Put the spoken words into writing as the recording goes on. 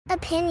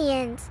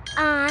opinions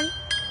on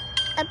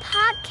a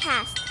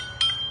podcast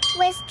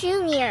with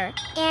Junior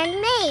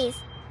and Mase.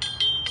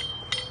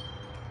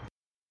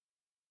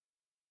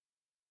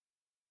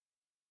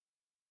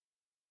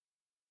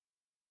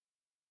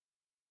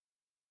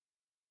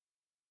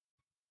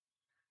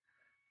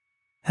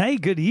 Hey,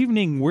 good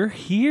evening. We're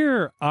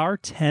here, our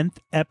 10th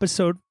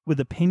episode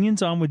with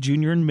opinions on with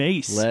Junior and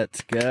Mase.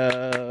 Let's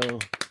go.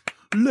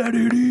 Let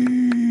it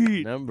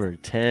eat. Number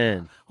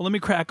 10. Well, let me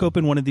crack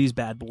open one of these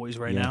bad boys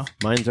right now.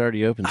 Mine's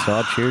already open, so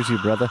I'll cheers you,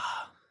 brother.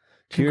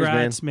 Cheers,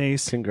 Congrats, man.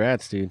 Mase.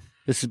 Congrats, dude.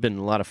 This has been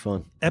a lot of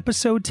fun.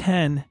 Episode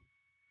 10.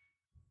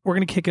 We're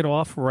going to kick it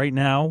off right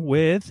now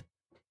with...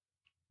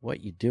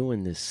 What you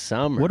doing this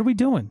summer? What are we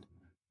doing?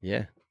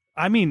 Yeah.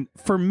 I mean,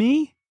 for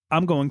me,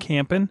 I'm going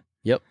camping.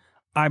 Yep.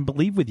 I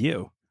believe with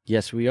you.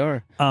 Yes, we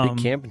are. Big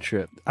camping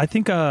trip. I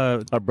think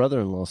Our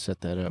brother-in-law set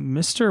that up.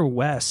 Mr.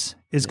 Wes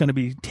is going to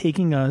be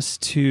taking us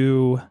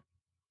to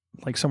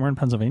like somewhere in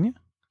Pennsylvania.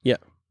 Yeah.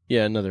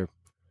 Yeah, another...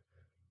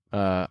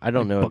 I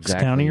don't know Bucks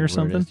exactly County or where it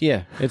something? is.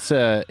 Yeah,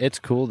 it's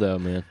cool though,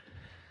 man.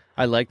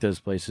 I like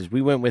those places.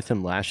 We went with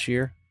him last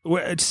year.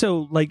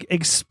 So, like,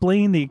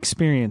 explain the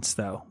experience,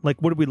 though.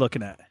 Like, what are we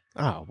looking at?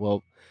 Oh,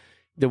 well,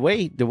 the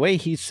way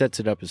he sets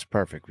it up is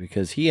perfect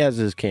because he has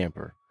his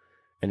camper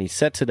and he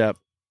sets it up.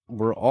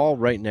 We're all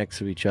right next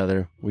to each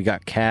other. We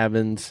got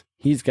cabins.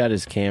 He's got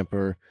his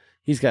camper.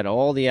 He's got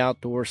all the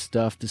outdoor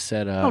stuff to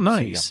set up. Oh, nice.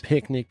 So you got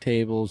picnic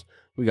tables.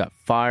 We got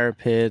fire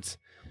pits.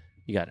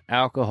 You got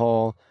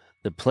alcohol.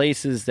 The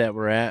places that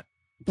we're at,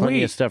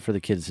 plenty of stuff for the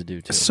kids to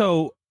do, too.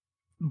 So,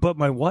 but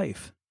my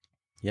wife.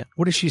 Yeah.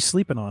 What is she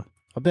sleeping on?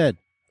 A bed.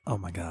 Oh,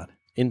 my God.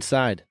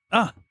 Inside.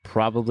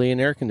 Probably an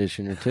air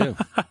conditioner, too.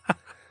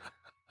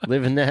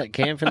 Living that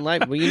camping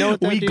life. Well, you know what,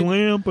 though, dude?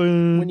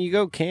 Glamping. When you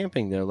go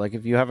camping, though, like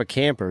if you have a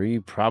camper,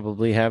 you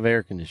probably have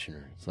air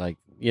conditioner. It's like,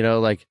 you know,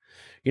 like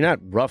you're not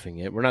roughing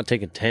it. We're not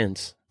taking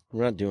tents.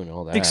 We're not doing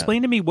all that.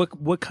 Explain to me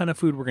what kind of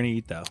food we're going to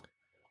eat, though.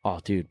 Oh,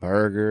 dude,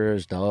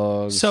 burgers,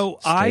 dogs,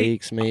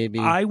 steaks, maybe.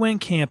 I went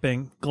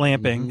camping,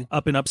 glamping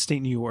up in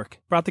upstate New York.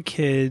 Brought the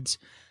kids.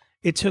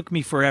 It took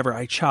me forever.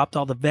 I chopped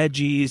all the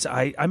veggies.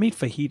 I made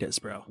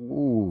fajitas, bro.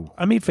 Ooh.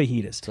 I made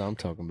fajitas. That's what I'm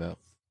talking about.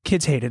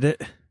 Kids hated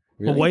it.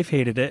 Really? My wife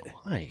hated it.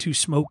 Why? Too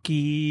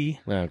smoky.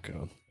 Oh,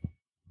 God.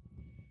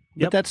 Yep.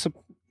 But that's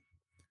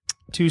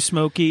Too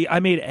smoky. I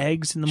made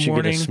eggs in the should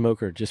morning. get a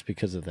smoker just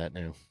because of that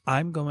now.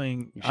 I'm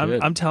going. You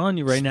should. I'm telling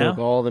you right Smoke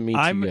now. all the meats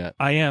you got.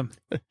 I am.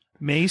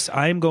 Mase,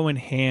 I am going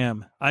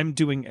ham. I'm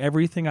doing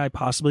everything I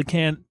possibly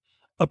can.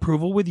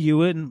 Approval with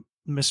you and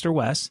Mr.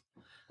 Wes.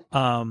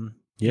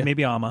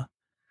 Maybe Alma.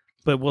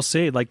 But we'll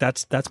see. Like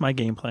that's my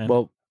game plan.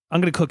 Well, I'm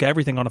going to cook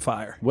everything on a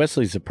fire.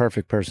 Wesley's the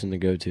perfect person to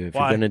go to if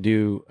Why? you're going to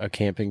do a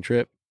camping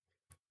trip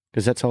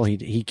because that's all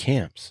he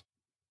camps.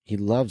 He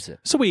loves it.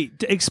 So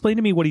wait, explain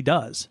to me what he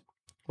does.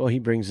 Well, he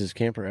brings his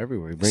camper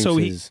everywhere. He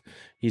brings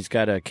he's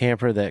got a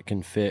camper that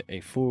can fit a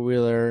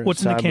four-wheeler,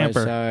 What's in the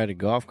camper? side, a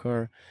golf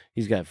car.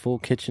 He's got full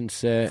kitchen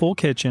set, Full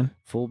kitchen,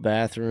 full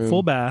bathroom,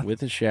 full bath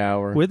with a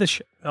shower.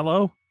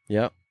 Hello?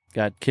 Yep.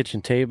 Got kitchen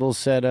tables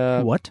set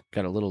up. What?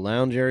 Got a little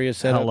lounge area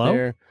set Hello? up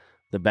there.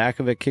 The back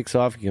of it kicks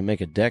off. You can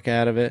make a deck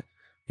out of it.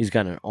 He's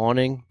got an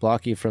awning,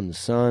 block you from the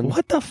sun.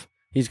 What the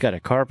He's got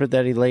a carpet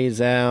that he lays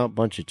out,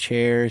 bunch of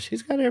chairs.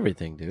 He's got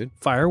everything, dude.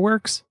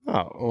 fireworks?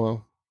 Oh,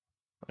 well,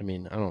 I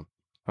mean, I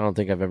don't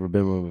think I've ever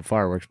been one with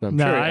fireworks, but I'm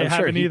No, sure I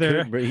haven't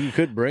either. He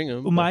could bring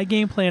them. My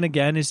game plan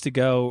again is to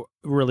go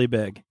really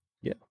big.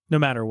 Yeah. No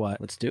matter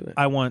what. Let's do it.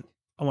 I want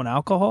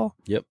alcohol.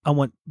 Yep. I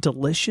want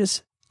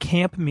delicious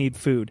camp made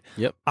food.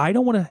 Yep. I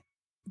don't want to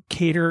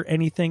cater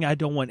anything. I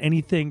don't want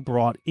anything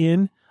brought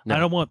in. No. I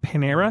don't want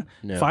Panera.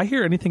 No. If I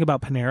hear anything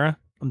about Panera,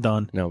 I'm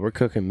done. No, we're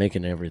cooking,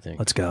 making everything.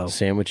 Let's go.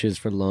 Sandwiches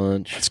for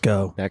lunch. Let's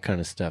go. That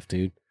kind of stuff,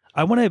 dude.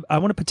 I want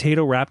a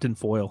potato wrapped in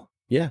foil.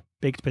 Yeah.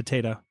 Baked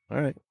potato.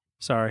 All right.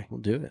 Sorry.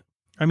 We'll do it.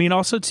 I mean,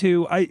 also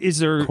too. Is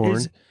there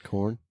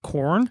Corn.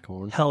 corn?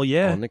 Hell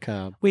yeah. On the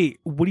cob. Wait,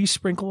 what do you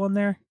sprinkle on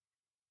there?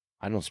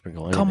 I don't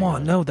sprinkle anything. Come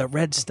on, no, the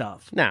red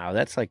stuff. No,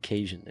 that's like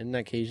Cajun. Isn't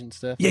that Cajun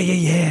stuff?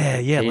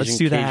 Yeah. Let's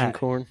do that. Cajun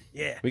corn.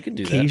 Yeah, We can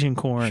do that. Cajun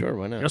corn. Sure,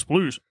 why not? Yes,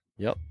 please.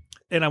 Yep.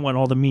 And I want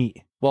all the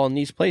meat. Well, in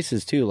these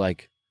places too,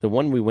 like the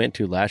one we went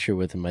to last year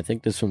with him, I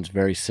think this one's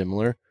very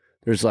similar.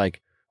 There's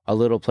like a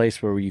little place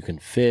where you can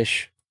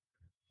fish,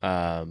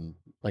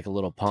 like a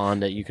little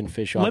pond that you can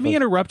fish off. Let me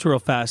interrupt real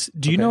fast.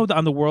 Do you Okay. know that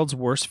I'm the world's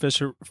worst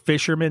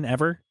fisherman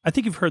ever? I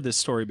think you've heard this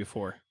story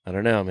before. I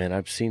don't know, man.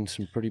 I've seen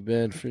some pretty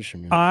bad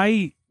fishermen.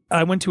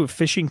 I went to a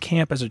fishing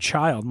camp as a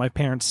child. My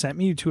parents sent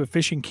me to a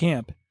fishing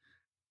camp,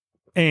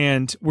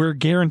 and we're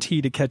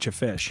guaranteed to catch a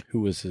fish.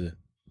 Who was the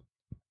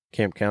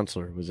camp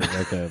counselor? Was it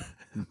like a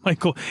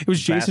Michael, it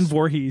was Jason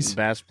Voorhees.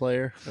 bass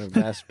player, a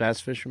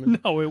bass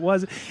fisherman? No, it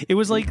wasn't. It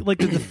was like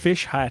the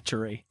fish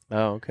hatchery.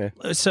 Oh, okay.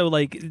 So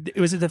like, it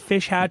was at the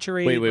fish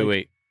hatchery.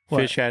 Wait. What?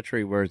 Fish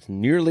hatchery where it's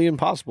nearly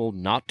impossible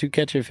not to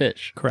catch a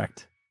fish.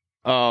 Correct.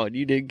 Oh, and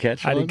you did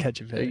catch one? I did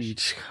catch a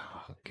fish.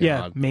 Oh, God.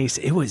 Yeah, Mase.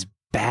 It was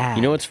bad.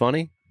 You know what's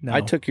funny? No.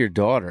 I took your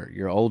daughter,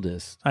 your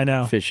oldest, I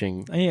know.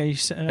 fishing Yeah,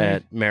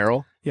 at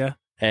Merrill. Yeah.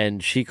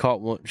 and she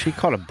caught one. She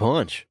caught a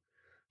bunch.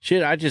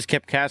 Shit, I just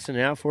kept casting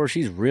it out for her.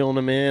 She's reeling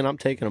them in. I'm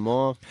taking them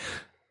off.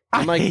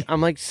 I'm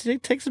like,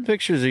 take some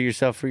pictures of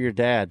yourself for your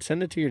dad.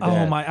 Send it to your dad.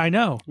 Oh my, I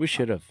know. We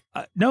should have.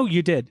 No,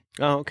 you did.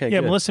 Oh, okay.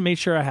 Yeah, good. Melissa made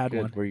sure I had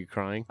Good. one. Were you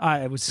crying?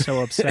 I was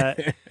so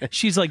upset.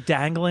 She's like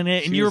dangling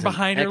it, and you were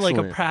behind her like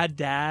a proud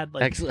dad,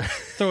 like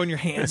throwing your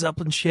hands up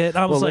and shit.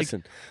 I was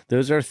listen,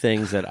 those are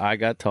things that I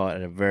got taught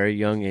at a very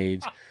young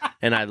age,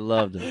 and I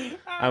loved them.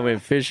 I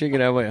went fishing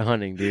and I went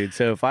hunting, dude.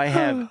 So if I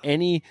have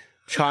any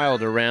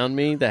child around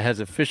me that has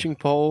a fishing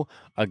pole,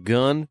 a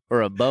gun,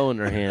 or a bow in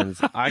their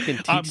hands, I can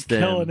teach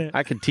them.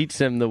 I can teach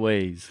them the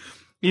ways.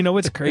 You know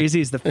what's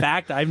crazy is the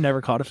fact I've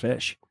never caught a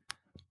fish.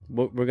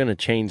 We're going to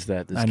change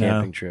that this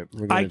camping trip.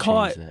 I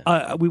caught.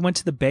 We went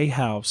to the Bay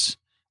House,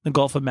 in the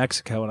Gulf of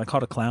Mexico, and I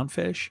caught a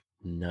clownfish.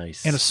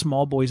 Nice. In a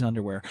small boy's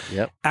underwear.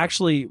 Yep.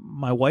 Actually,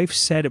 my wife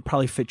said it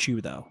probably fit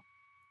you though.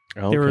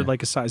 Okay. They were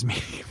like a size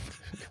medium.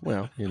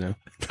 Well, you know.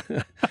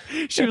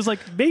 She was like,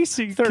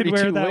 Macy could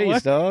wear that 32 ways,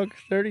 one. dog.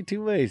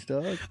 32 ways,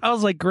 dog. I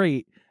was like,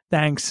 great.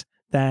 Thanks.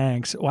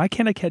 Why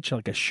can't I catch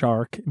like a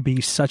shark and be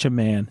such a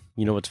man?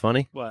 You know what's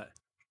funny? What?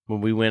 When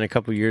we went a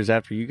couple years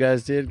after you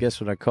guys did, guess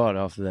what I caught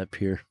off of that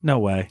pier? No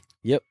way.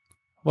 Yep.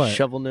 What?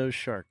 Shovel-nosed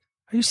shark.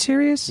 Are you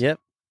serious? Yep.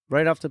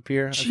 Right off the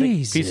pier.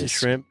 Jesus. Piece of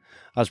shrimp.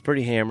 I was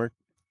pretty hammered.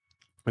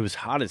 It was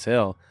hot as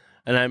hell.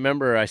 And I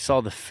remember I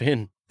saw the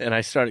fin and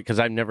I started, because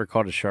I've never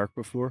caught a shark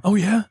before. Oh,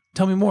 yeah?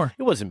 Tell me more.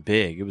 It wasn't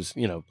big. It was,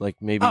 like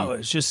maybe. Oh,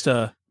 it's just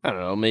I don't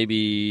know,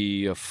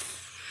 maybe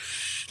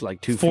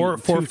like 2 4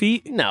 feet. 4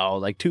 feet? No,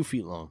 like 2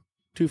 feet long.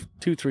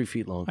 3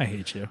 feet long. I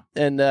hate you.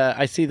 And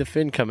I see the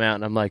fin come out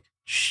and I'm like,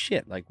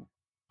 shit, like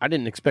I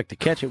didn't expect to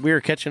catch it. We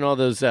were catching all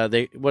those,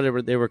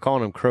 whatever they were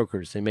calling them,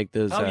 croakers. They make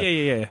those. Oh,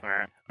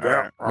 yeah.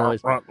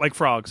 Noise. Like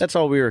frogs. That's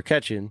all we were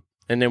catching.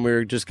 And then we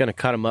were just going to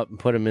cut them up and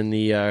put them in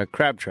the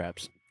crab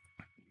traps.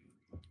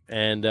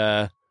 And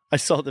I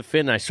saw the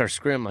fin and I started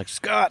screaming like,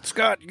 Scott,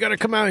 you got to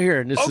come out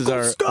here. And this Uncle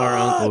is our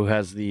uncle who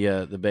has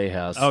the Bay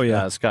House. Oh,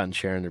 yeah. Scott and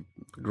Sharon, they're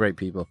great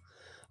people.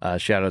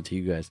 Shout out to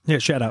you guys. Yeah,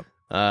 shout out.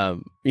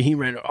 He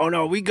ran, oh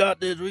no, we got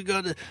this.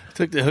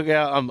 Took the hook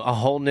out. I'm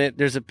holding it.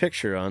 There's a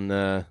picture on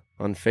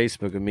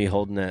Facebook of me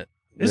holding that.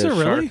 Is there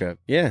really? Shark up.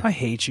 Yeah. I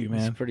hate you,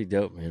 man. It's pretty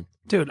dope, man.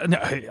 Dude, no,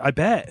 I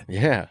bet.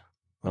 Yeah.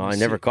 Well, I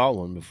never caught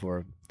one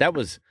before. That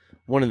was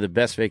one of the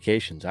best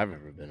vacations I've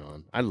ever been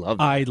on. I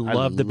loved it. I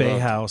loved the Bay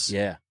House.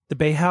 Yeah. The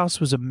Bay House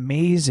was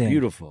amazing.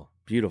 Beautiful.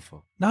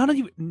 Not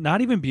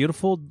even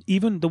beautiful,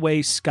 even the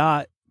way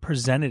Scott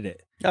presented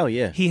it. Oh,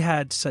 yeah. He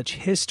had such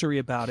history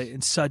about it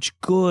and such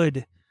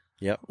good,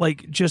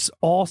 like just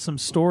awesome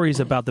stories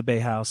about the Bay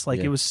House. Like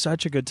it was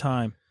such a good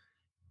time.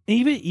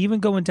 Even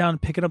going down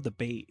and picking up the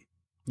bait.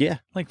 Yeah.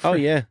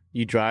 Yeah.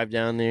 You drive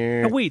down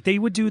there. Oh, wait, they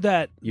would do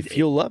that. You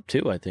fuel up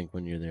too, I think,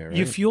 when you're there, right?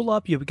 You fuel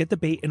up, you get the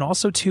bait, and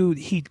also too,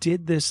 he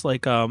did this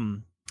like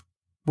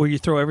where you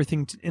throw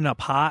everything in a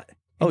pot.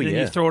 And then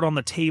you throw it on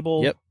the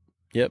table.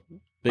 Yep.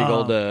 Big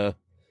old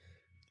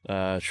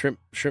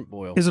shrimp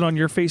boil. Is it on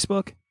your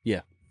Facebook?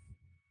 Yeah.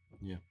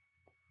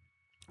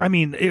 I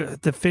mean,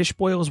 the fish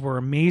boils were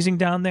amazing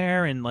down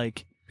there, and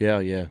like,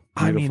 yeah.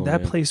 I mean,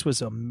 that place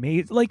was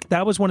amazing. Like,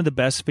 that was one of the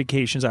best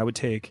vacations I would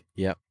take.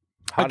 Yep.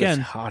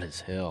 Hot as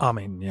hell. I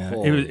mean, yeah,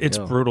 it's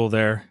brutal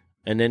there.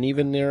 And then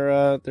even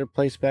their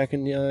place back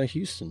in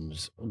Houston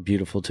was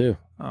beautiful too.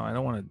 Oh, I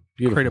don't want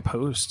to create a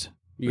post.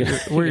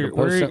 Where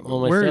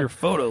are your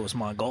photos,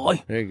 my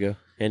guy? There you go.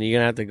 And you're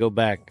gonna have to go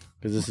back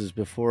because this is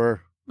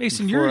before.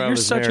 Mason, you're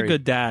such a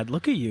good dad.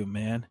 Look at you,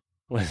 man.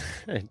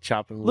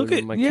 Chopping. Look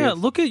at my kids.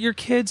 Look at your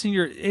kids and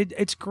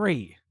it's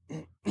great.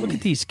 Look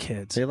at these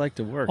kids. They like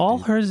to work. All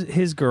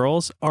his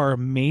girls are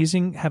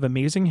amazing. Have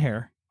amazing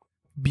hair,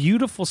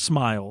 beautiful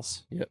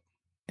smiles. Yep.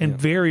 And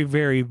very,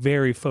 very,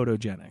 very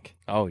photogenic.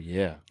 Oh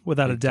yeah,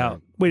 without a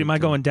doubt. Wait, am I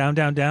going down,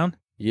 down, down?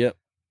 Yep.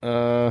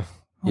 Oh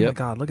my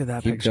God! Look at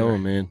that picture. Keep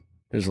going, man.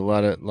 There's a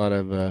lot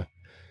of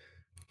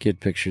kid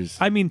pictures.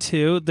 I mean,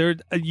 too.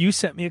 You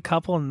sent me a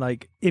couple, and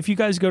like, if you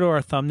guys go to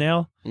our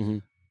thumbnail,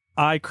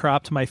 I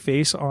cropped my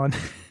face on.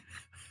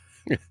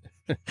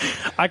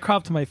 I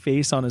cropped my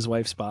face on his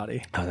wife's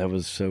body. Oh, that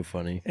was so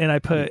funny. And I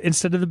put,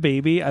 instead of the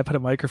baby, I put a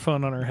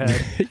microphone on her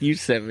head. You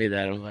sent me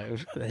that. I'm like, it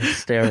was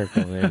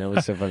hysterical, man. That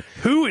was so funny.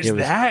 Who is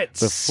that?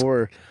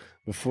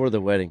 Before the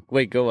wedding.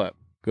 Wait, go up.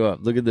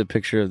 Look at the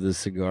picture of the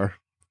cigar.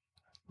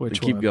 Which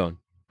Keep one? going.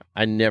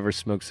 I never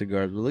smoked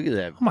cigars, but look at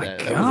that. Oh my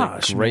gosh. That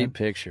was a great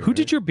picture. Who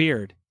did your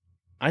beard?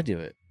 I do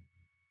it.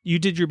 You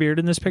did your beard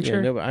in this picture?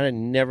 Yeah, no, but I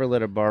never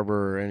let a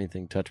barber or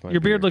anything touch my beard.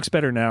 Your beard looks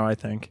better now, I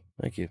think.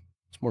 Thank you.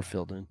 It's more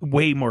filled in.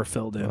 Way more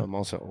filled in. Well, I'm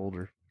also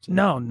older. So.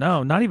 No,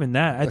 not even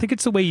that. I think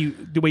it's the way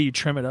you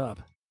trim it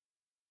up.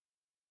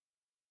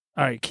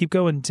 All right, keep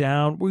going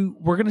down.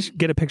 We're gonna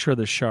get a picture of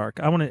the shark.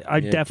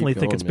 I definitely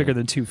think it's bigger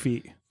than 2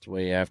 feet. It's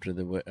way after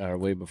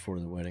way before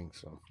the wedding.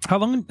 So how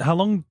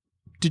long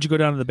did you go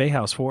down to the Bay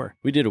House for?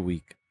 We did a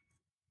week.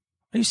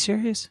 Are you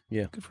serious?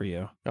 Yeah. Good for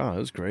you. Oh, it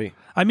was great.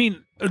 I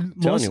mean,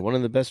 telling you, one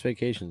of the best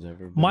vacations I've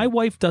ever been. My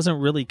wife doesn't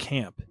really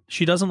camp.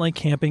 She doesn't like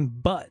camping,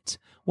 but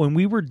when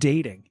we were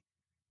dating,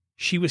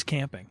 she was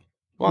camping.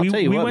 Well, I'll tell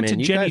you we what, went man, to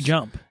you Jenny guys,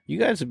 Jump. You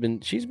guys have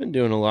been. She's been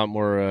doing a lot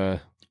more.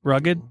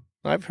 Rugged.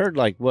 I've heard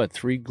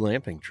 3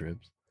 glamping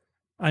trips.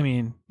 I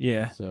mean,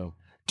 yeah. So,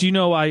 Do you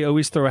know I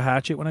always throw a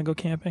hatchet when I go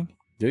camping?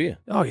 do you?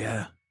 Oh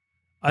yeah.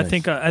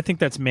 Nice. I think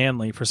that's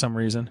manly for some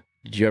reason.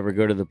 Did you ever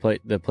go to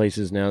the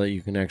places now that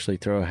you can actually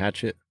throw a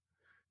hatchet?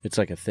 It's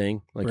like a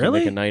thing. Like Really?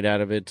 you make a night out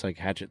of it. It's like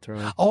hatchet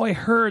throwing. Oh, I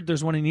heard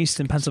there's one in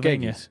Easton,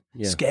 Pennsylvania. Skaggies.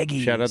 Yeah.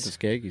 Skaggies. Shout out to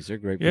Skaggies. They're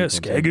great Yeah,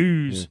 people.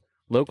 Skaggies. Yeah.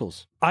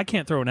 Locals. I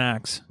can't throw an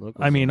axe.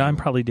 Locals I mean, don't I'm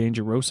know. probably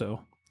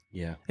dangeroso.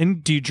 Yeah.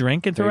 And do you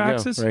drink and There throw you go.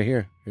 axes? Right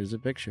here. Here's a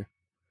picture.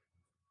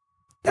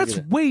 That's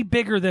Look at way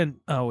bigger than.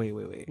 Oh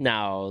wait.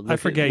 No. I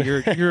forget you're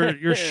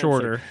Yeah,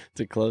 shorter.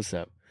 It's a close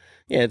up.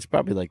 Yeah, it's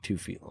probably like 2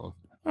 feet long.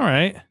 All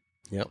right.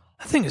 Yep.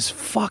 That thing is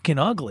fucking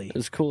ugly. It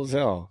was cool as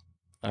hell.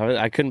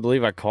 I couldn't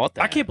believe I caught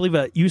that. I can't believe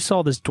that you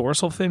saw this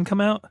dorsal fin come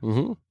out.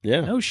 Mm-hmm.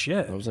 Yeah. No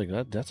shit. I was like,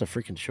 that's a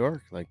freaking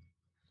shark. Like,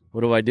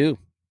 what do I do?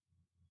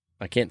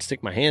 I can't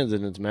stick my hands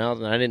in its mouth,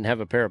 and I didn't have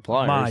a pair of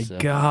pliers. My so.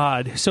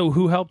 God. So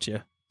who helped you?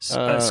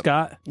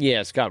 Scott?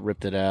 Yeah, Scott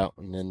ripped it out,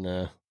 and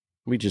then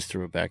we just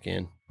threw it back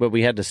in. But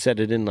we had to set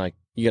it in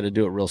you got to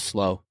do it real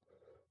slow,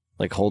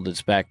 like hold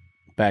its back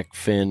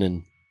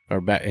fin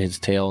or back his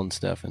tail and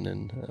stuff, and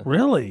then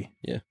Really?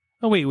 Yeah.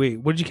 Oh wait.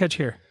 What did you catch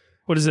here?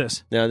 What is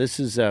this? Now this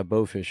is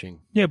bow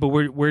fishing. Yeah, but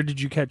where did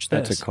you catch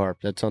this? That's a carp.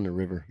 That's on the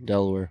river,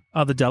 Delaware.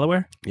 Oh, the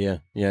Delaware? Yeah,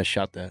 I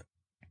shot that.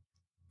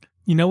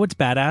 You know what's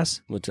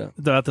badass What's up?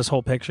 about this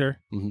whole picture?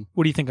 Mhm.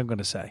 What do you think I'm going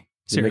to say?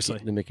 Seriously.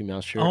 The Mickey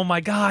Mouse shirt. Oh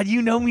my God,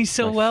 you know me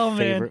so My well, man.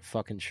 favorite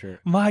fucking shirt.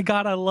 My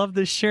God, I love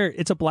this shirt.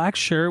 It's a black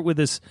shirt with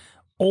this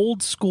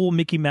old school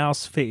Mickey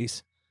Mouse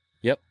face.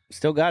 Yep,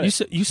 still got it.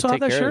 You saw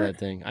take that care shirt? of that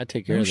thing. I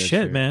take care No of that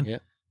shit, shirt. man. Yeah.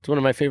 It's one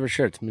of my favorite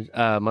shirts.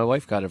 My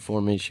wife got it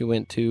for me. She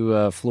went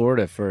to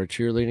Florida for a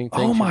cheerleading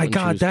thing. Oh my when she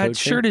God, was that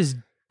coaching. shirt is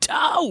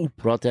dope.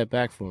 Brought that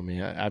back for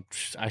me.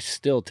 I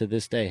still to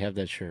this day have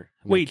that shirt.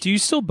 Wait, do you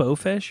still bow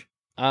fish?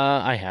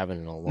 I haven't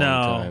in a long No.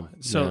 time.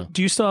 So No.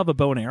 do you still have a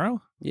bow and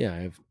arrow? Yeah, I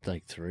have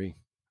like 3.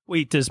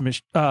 Wait, does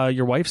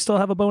your wife still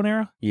have a bow and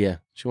arrow? Yeah,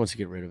 she wants to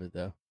get rid of it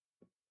though.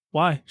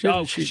 Why? She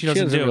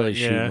doesn't do really it.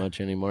 shoot Yeah. much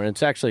anymore. And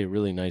it's actually a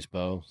really nice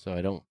bow, so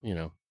I don't.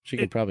 She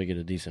could probably get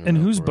a decent. And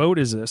amount whose for it. boat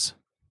is this?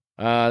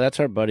 That's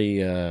our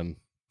buddy.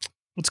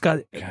 It's got.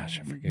 Gosh,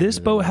 I forget This who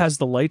that boat was. has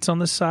the lights on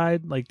the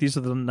side. Like these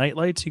are the night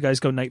lights. You guys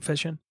go night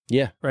fishing,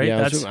 Yeah, right?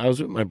 Yeah, I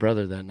was with my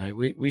brother that night.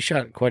 We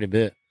shot quite a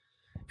bit.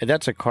 And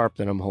that's a carp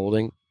that I'm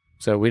holding.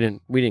 So we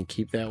didn't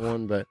keep that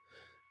one, but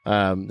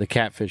the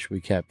catfish we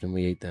kept and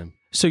we ate them.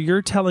 So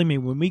you're telling me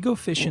when we go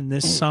fishing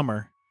this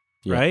summer,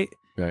 Yeah, right?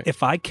 right.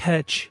 If I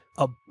catch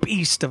a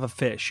beast of a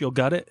fish, you'll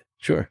gut it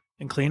Sure.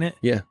 and clean it.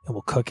 Yeah. And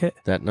we'll cook it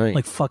That night.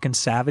 like fucking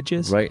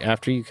savages. right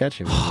after you catch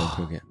him. we're gonna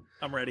cook it.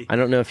 I'm ready. I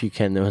don't know if you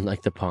can though in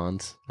like the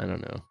ponds. I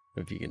don't know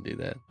if you can do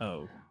that.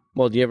 Oh.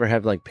 Well, do you ever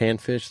have like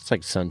panfish? It's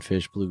like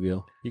sunfish,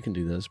 bluegill. You can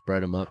do those.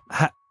 Bread them up.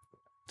 It's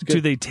Do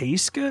good. they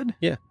taste good?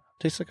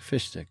 Tastes like a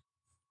fish stick.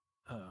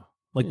 Oh.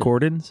 Like Yeah.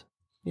 Gordon's?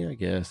 Yeah, I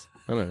guess.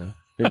 I don't know.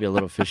 Maybe a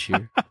little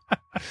fishier.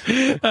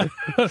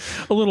 A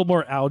little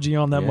more algae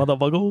on that Yeah.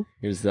 motherfucker.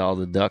 Here's all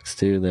the ducks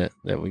too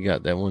that we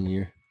got that one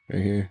year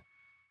right here.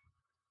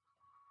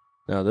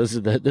 No, those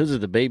are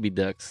the baby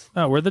ducks.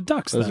 Oh, we're the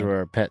ducks. Those then. are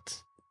our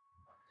pets.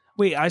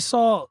 Wait, I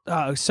saw.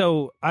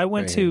 So I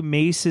went Right to here.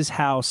 Mace's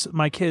house.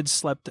 My kids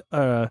slept.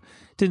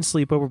 Didn't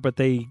sleep over, but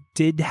they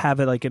did have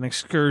it like an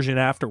excursion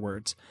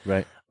afterwards.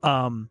 Right.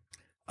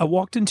 I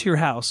walked into your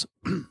house,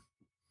 and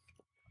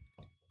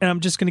I'm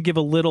just going to give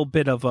a little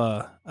bit of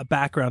a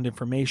background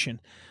information.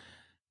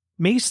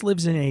 Mase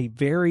lives in a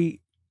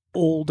very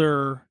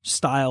older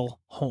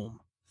style home.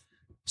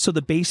 So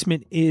the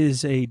basement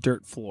is a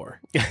dirt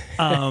floor.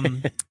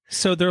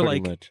 So they're Pretty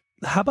like, much.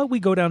 how about we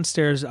go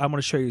downstairs? I want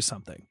to show you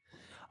something.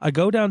 I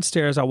go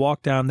downstairs. I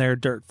walk down there,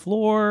 dirt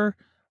floor.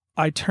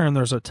 I turn.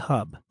 There's a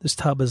tub. This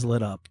tub is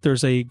lit up.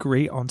 There's a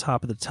grate on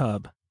top of the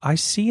tub. I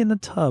see in the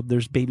tub,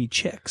 there's baby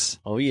chicks.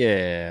 Oh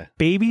yeah.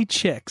 Baby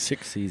chicks.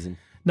 6th season.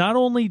 Not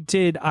only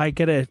did I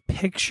get a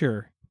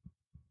picture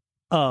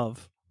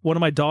of one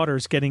of my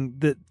daughters getting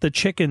the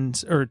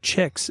chickens or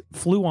chicks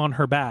flew on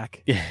her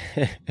back.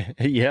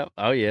 Yeah.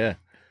 Oh yeah.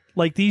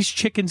 Like these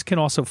chickens can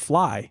also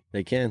fly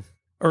They can.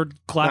 or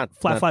Not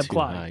flap too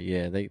glide. high.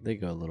 Yeah, they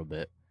go a little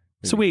bit.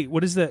 So wait,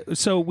 what is that?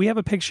 So we have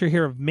a picture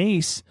here of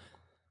Mase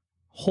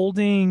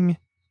holding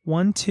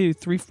 1, 2,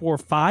 3, 4,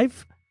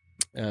 5,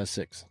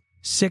 6.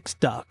 6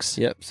 ducks.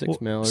 Yep,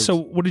 6 mallards. So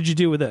what did you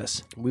do with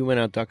this? we went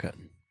out duck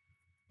hunting.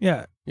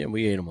 Yeah, Yeah,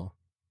 we ate them all.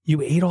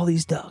 you ate all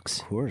these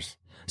ducks. Of course.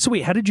 So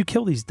wait, how did you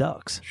kill these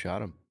ducks? Shot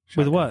them.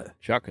 With what?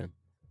 Shotgun.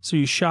 So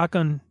you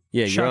shotgun?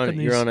 Yeah, shotgun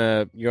you're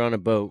on a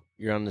boat.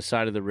 You're on the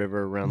side of the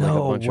river around like a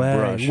No bunch way. of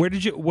brush. Where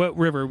did you? What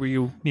river were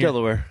you near?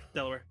 Delaware.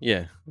 Delaware.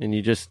 Yeah, and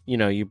you just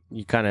you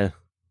kind of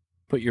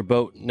put your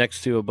boat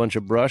next to a bunch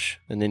of brush,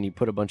 and then you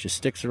put a bunch of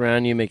sticks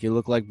around you, make you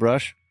look like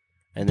brush,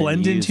 and then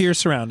Blend you into your use,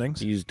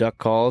 surroundings. you use duck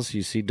calls.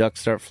 You see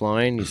ducks start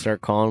flying, you start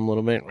calling them a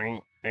little bit.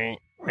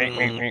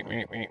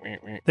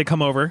 They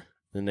come over.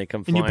 Then they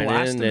come And you flying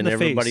blast in, them in and the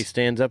everybody face.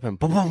 stands up and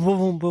boom, boom,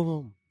 boom, boom,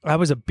 boom. I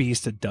was a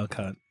beast at duck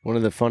hunt. One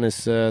of the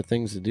funnest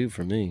things to do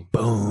for me.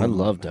 Boom. I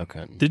love duck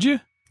hunting. Did you?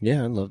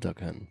 Yeah, I love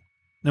duck hunting.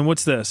 And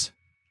what's this?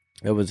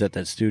 It was at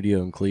that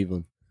studio in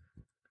Cleveland.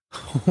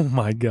 Oh,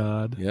 my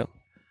God. Yep.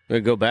 I'm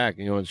going to go back.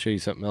 You want to show you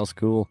something else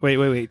cool?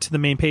 Wait. To the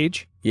main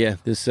page? Yeah,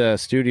 this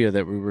studio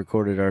that we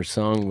recorded our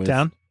song with.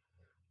 Down?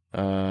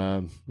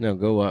 No,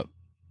 go up.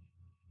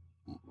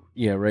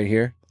 Yeah, right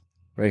here.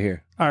 Right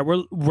here. All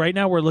right. Right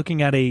now we're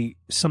looking at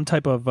some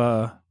type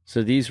of...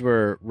 So these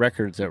were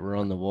records that were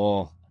on the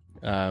wall.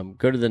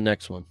 Go to the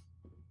next one.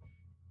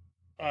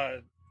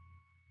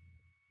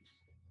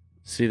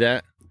 See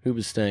that?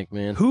 Hoobastank,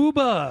 man.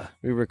 Hooba!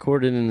 We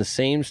recorded in the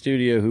same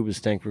studio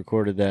Hoobastank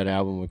recorded that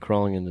album with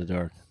Crawling in the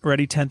Dark.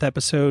 Ready? 10th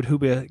episode.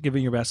 Hooba, give me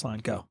your best line.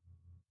 Go.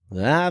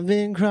 I've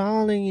been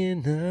crawling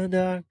in the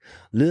dark,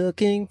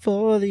 looking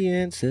for the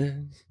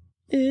answers.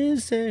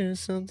 Is there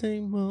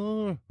something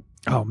more?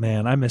 Oh,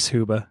 man. I miss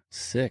Hooba.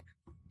 Sick.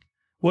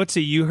 What's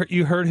he? You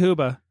heard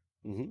Hooba.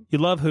 Mm-hmm. You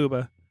love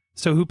Hooba.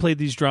 So who played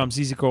these drums?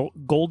 These are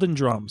golden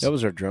drums. That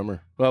was our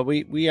drummer. Well,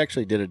 we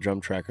actually did a drum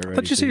track already.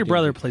 But you say your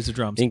brother plays the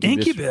drums.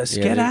 Incubus,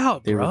 yeah, get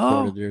out, they bro. They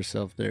recorded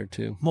themselves there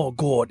too. Oh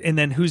God! And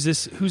then who's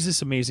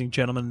this amazing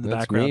gentleman in the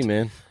That's background? me,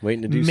 man.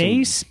 Waiting to do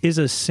Mase is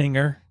a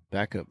singer.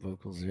 Backup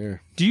vocals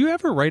there. Do you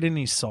ever write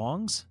any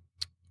songs?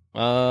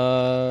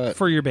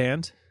 For your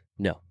band?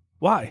 No.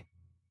 Why?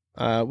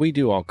 We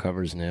do all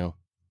covers now.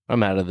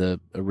 I'm out of the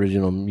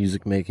original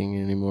music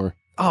making anymore.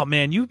 Oh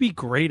man, you'd be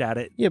great at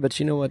it. Yeah, but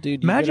you know what,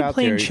 dude? Imagine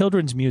playing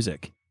children's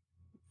music.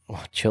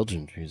 Oh,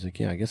 children's music.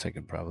 Yeah, I guess I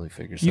could probably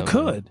figure something You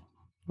could.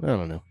 out. I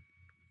don't know.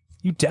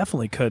 You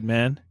definitely could,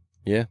 man.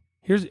 Yeah.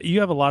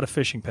 You have a lot of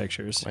fishing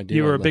pictures. I do.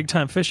 You were a big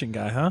time fishing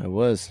guy, huh? I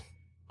was.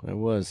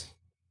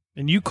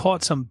 And you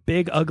caught some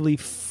big, ugly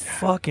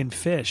fucking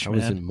fish, I man.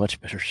 was in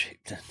much better shape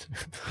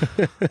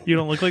then. You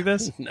don't look like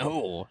this?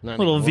 No. Not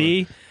Little anymore.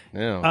 V.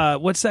 No.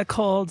 What's that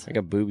called? I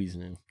got boobies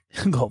now.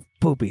 Go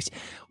boobies.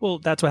 Well,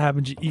 that's what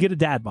happens. You get a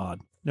dad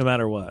bod, no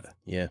matter what.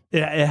 Yeah.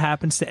 It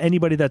happens to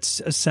anybody that's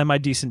a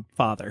semi-decent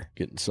father.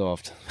 Getting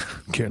soft.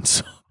 Getting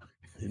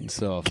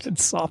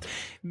soft.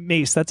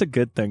 Mase, that's a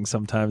good thing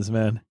sometimes,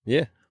 man.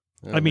 Yeah.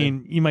 I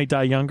mean, you might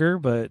die younger,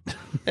 but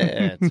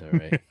it's all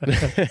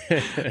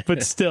right.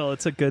 but still,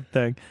 it's a good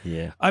thing.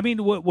 Yeah. I mean,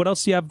 what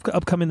else do you have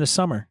upcoming this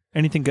summer?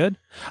 Anything good?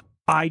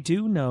 I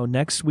do know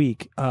next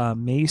week,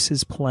 Mase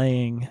is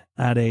playing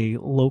at a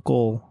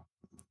local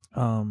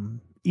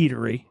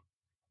eatery,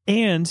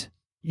 and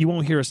you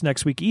won't hear us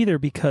next week either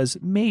because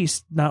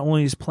Mase not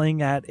only is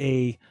playing at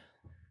a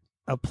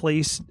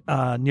place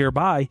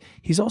nearby,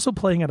 he's also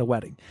playing at a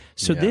wedding.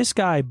 So this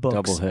guy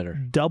books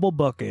double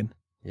booking.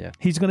 Yeah.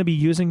 He's going to be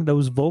using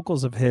those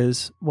vocals of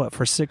his,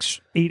 for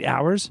 6-8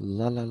 hours?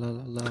 La la la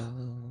la la.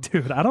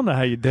 Dude, I don't know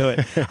how you do it.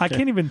 I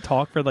can't even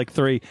talk for like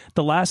 3.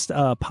 The last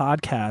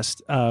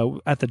podcast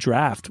at the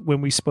draft,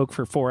 when we spoke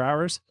for 4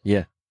 hours.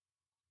 Yeah.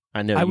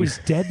 I know. I was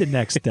dead the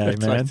next day,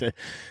 man.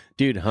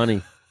 Dude,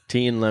 honey,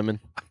 tea and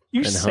lemon.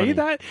 You and say honey.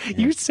 that? Yeah.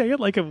 You say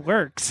it like it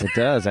works. It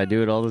does. I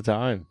do it all the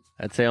time.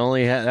 That's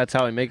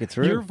how I make it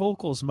through. Your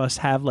vocals must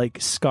have like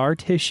scar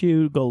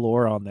tissue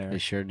galore on there. They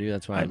sure do.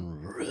 That's why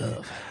I'm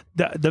rough.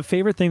 The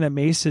favorite thing that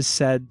Mase has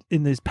said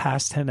in these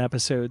past 10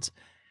 episodes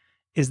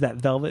is that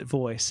velvet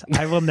voice.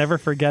 I will never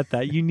forget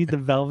that. You need the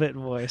velvet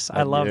voice.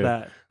 I love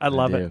that. I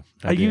love it.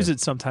 I use it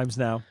sometimes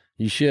now.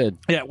 You should.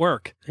 Yeah, at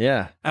work.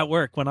 Yeah. At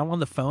work. When I'm on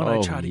the phone,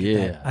 I try to get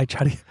that. I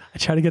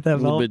try to get that a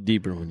little bit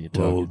deeper when you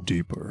talk. A little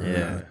deeper.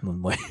 Yeah.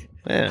 I'm like,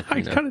 yeah.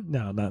 I kind of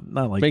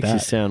not like makes that. You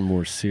sound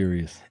more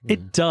serious.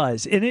 It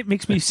does. And it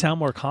makes me sound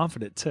more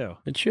confident too.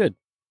 It should.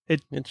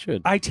 It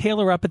should. I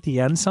tailor up at the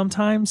end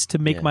sometimes to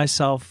make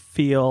myself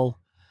feel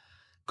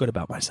good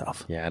about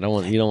myself. Yeah, you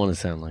don't want to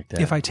sound like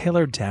that. If I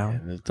tailor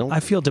down,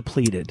 I feel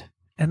depleted.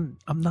 And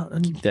I'm not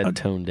keep that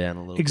tone down a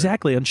little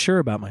exactly, unsure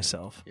about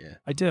myself. Yeah.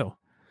 I do.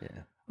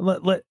 Yeah.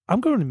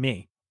 I'm going to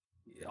me.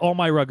 All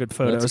my rugged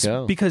photos. Let's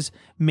go. Because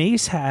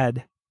Mase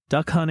had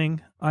duck hunting.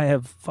 I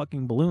have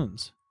fucking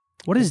balloons.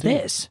 What is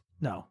this?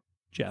 No,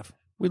 Jeff.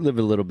 We live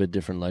a little bit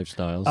different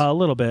lifestyles. A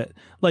little bit.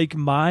 Like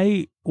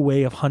my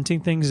way of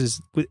hunting things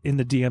is in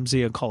the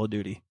DMZ and Call of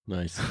Duty.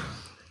 Nice.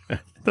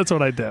 That's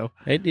what I do.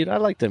 Hey, dude, I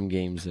like them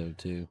games though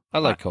too. I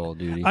like Call of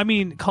Duty. I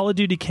mean, Call of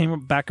Duty came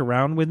back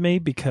around with me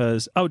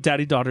because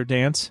Daddy Daughter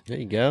Dance. There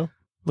you go.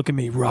 Look at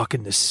me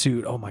rocking this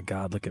suit. Oh my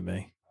God, look at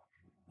me.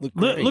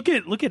 Look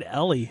at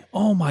Ellie.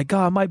 Oh my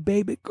God, my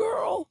baby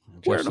girl.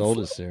 Jeff's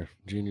oldest there.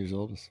 Junior's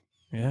oldest.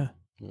 Yeah.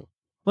 Yep.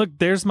 Look,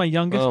 there's my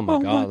youngest. Oh my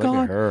God, look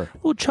at her.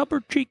 Little chubber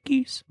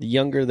cheekies. The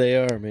younger they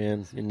are,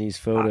 man, in these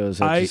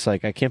photos, I'm just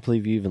like, I can't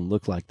believe you even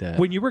look like that.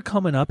 When you were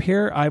coming up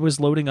here, I was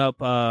loading up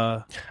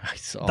the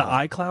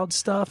iCloud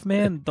stuff,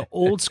 man. The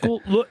old school.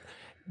 Look,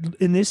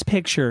 in this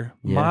picture,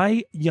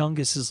 my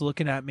youngest is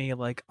looking at me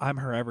like I'm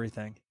her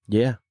everything.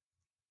 Yeah.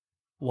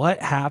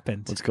 What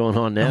happened? What's going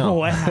on now?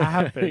 What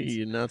happened?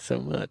 You're not so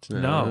much.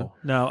 No.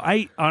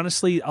 I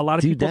honestly, a lot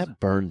of people.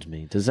 That burned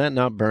me. Does that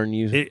not burn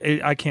you?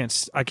 I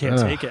can't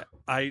take it.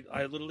 I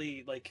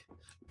literally like.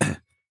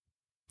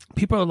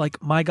 People are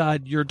like, my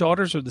God, your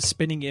daughters are the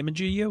spinning image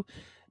of you.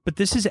 But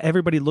this is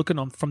everybody looking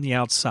on from the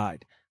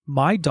outside.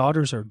 My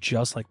daughters are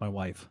just like my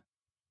wife.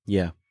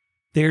 Yeah.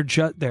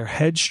 They're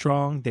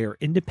headstrong. They're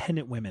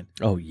independent women.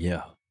 Oh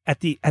yeah. At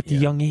the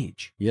young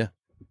age. Yeah.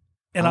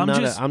 And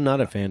I'm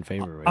not a fan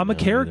favorite. Right I'm now a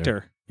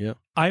character. Either.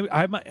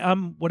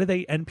 I'm what are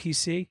they,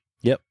 NPC?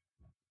 Yep.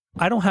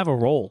 I don't have a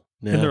role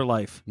in their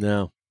life.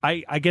 No.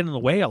 I get in the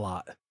way a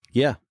lot.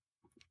 Yeah.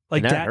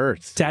 Like that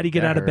hurts. Daddy,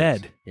 get out of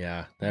bed.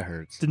 Yeah, that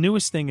hurts. The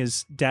newest thing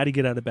is Daddy,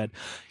 get out of bed.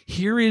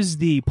 Here is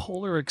the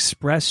Polar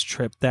Express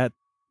trip that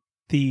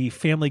the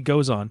family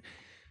goes on.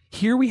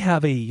 Here we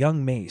have a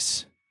young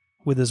Mase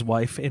with his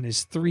wife and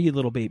his 3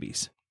 little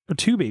babies. Or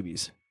 2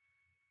 babies.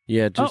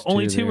 Yeah, just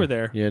only 2 were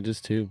there. Yeah,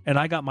 just 2. And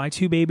I got my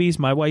 2 babies,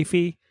 my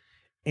wifey,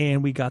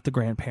 and we got the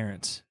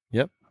grandparents.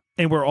 Yep.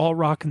 And we're all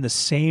rocking the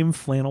same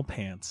flannel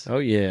pants. Oh,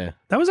 yeah.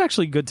 That was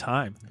actually a good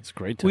time. It's a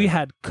great time. We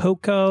had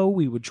cocoa.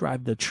 We would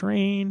drive the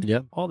train.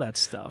 Yep. All that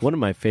stuff. One of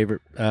my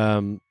favorite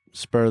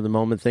spur of the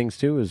moment things,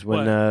 too, is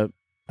when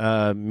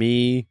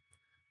me,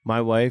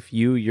 my wife,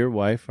 you, your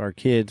wife, our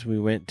kids, we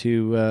went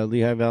to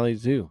Lehigh Valley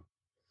Zoo.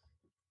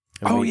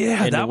 That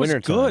was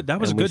good.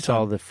 That was a good we saw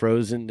time. the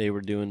Frozen. They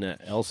were doing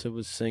that. Elsa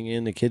was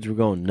singing. The kids were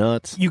going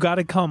nuts. You got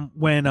to come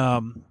when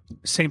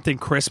same thing.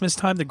 Christmas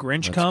time, the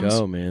Grinch comes. Let's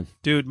go, man.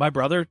 Dude, my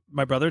brother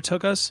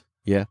took us.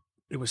 Yeah,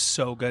 it was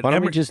so good. Why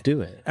don't we just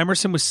do it?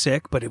 Emerson was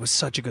sick, but it was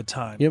such a good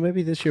time.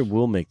 Maybe this year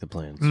we'll make the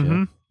plans. Mm-hmm.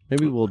 Yeah?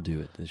 Maybe we'll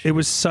do it this year. It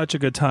was such a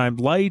good time.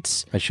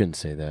 Lights. I shouldn't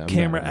say that.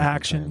 Camera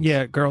action.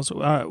 Yeah, girls,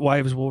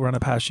 wives will run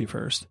it past you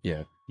first.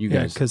 Yeah, you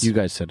guys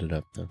set it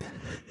up though.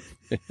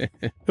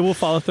 It will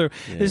follow through.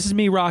 Yeah. This is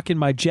me rocking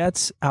my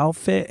Jets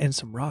outfit and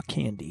some rock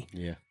candy.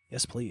 Yeah.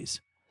 Yes,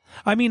 please.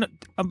 I mean,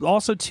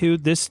 also too,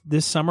 this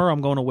summer I'm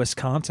going to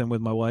Wisconsin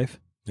with my wife.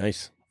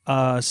 Nice.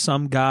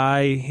 Some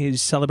guy,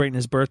 he's celebrating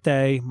his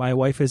birthday. My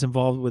wife is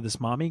involved with this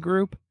mommy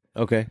group.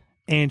 Okay.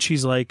 And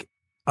she's like,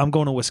 I'm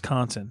going to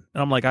Wisconsin.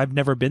 And I'm like, I've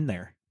never been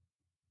there.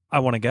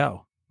 I want to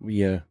go.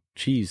 Yeah.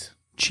 Cheese.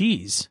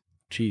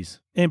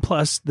 And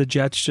plus the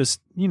Jets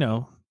just,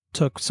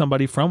 took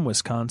somebody from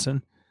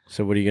Wisconsin.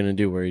 So what are you going to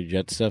do? Wear your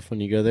Jet stuff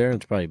when you go there?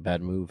 It's probably a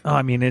bad move.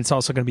 I mean, it's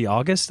also going to be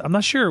August. I'm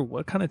not sure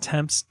what kind of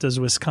temps does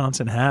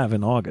Wisconsin have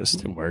in August.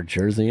 You can wear a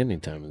jersey any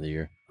time of the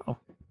year. Oh.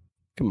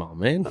 Come on,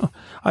 man. No,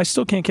 I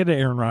still can't get an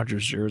Aaron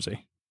Rodgers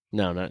jersey.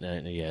 No, not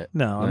yet.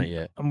 No, not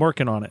yet. I'm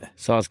working on it.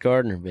 Sauce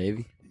Gardner,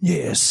 baby.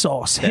 Yeah,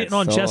 Sauce. That Hitting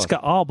on Sauce. Jessica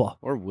Alba.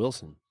 Or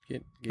Wilson.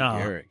 Get No,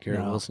 Garrett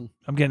no. Wilson.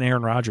 I'm getting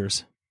Aaron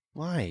Rodgers.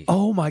 Why?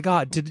 Oh, my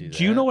God. Do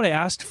Do you that. know what I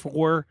asked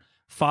for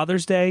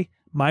Father's Day,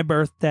 my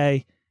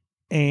birthday,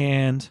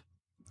 and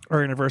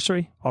our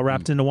anniversary all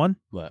wrapped into one?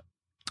 What?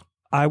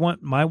 I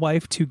want my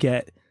wife to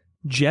get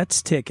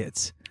Jets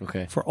tickets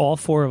Okay. for all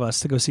 4 of us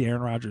to go see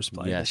Aaron Rodgers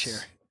play this year.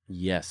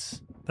 Yes.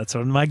 That's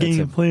what my That's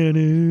game plan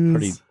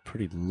is.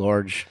 Pretty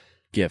large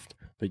gift.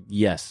 But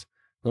yes,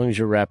 as long as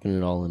you're wrapping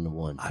it all into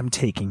one. I'm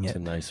taking It's it.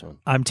 a nice one.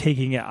 I'm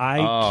taking it.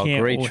 I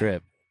can't. Great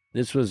trip.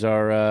 This was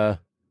our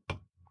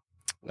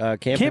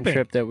camping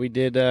trip that we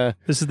did.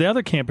 This is the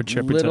other camping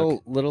trip we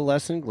took. Little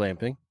less than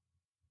glamping,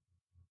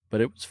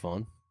 but it was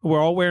fun. We're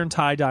all wearing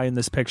tie-dye in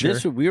this picture.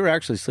 We were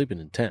actually sleeping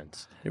in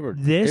tents. They were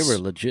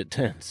legit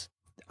tents.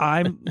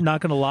 I'm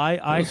not going to lie.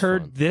 I was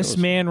heard fun. this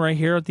man right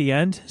here at the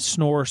end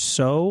snore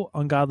so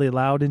ungodly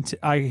loud.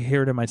 I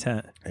hear it in my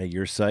tent. At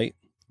your site,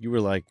 you were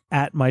like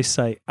At my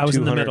site. I was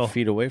in the 200 middle.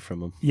 feet away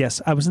from him.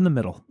 Yes, I was in the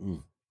middle.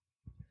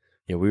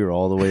 Yeah, we were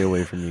all the way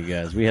away from you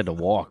guys. We had to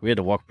walk. We had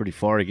to walk pretty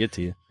far to get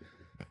to you.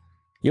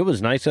 You know what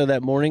was nice though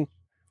that morning?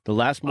 The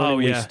last morning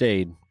we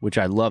stayed, which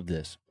I love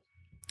this.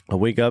 I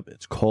wake up,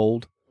 it's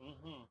cold.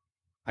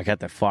 I got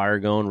the fire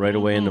going right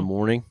away in the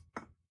morning.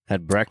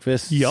 Had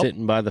breakfast,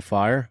 sitting by the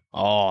fire.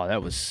 Oh,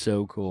 that was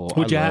so cool.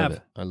 What'd you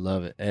have? I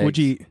love it. Eggs. Would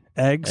you eat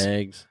eggs?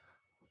 Eggs.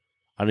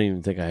 I don't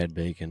even think I had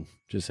bacon,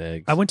 just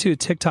eggs. I went to a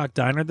TikTok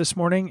diner this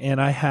morning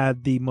and I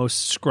had the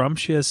most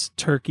scrumptious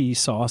turkey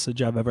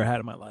sausage I've ever had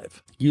in my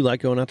life. You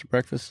like going out to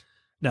breakfast?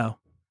 No.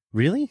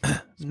 Really?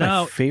 It's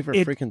No. my favorite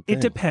freaking thing.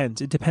 It depends.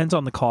 It depends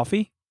on the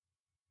coffee.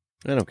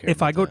 I don't care.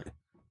 If I go, that.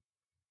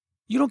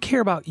 you don't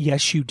care about.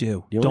 Yes, you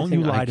do. The only Don't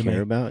you thing lie I to care me.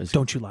 about is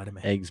Don't you lie to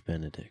me. Eggs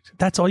Benedict.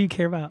 That's all you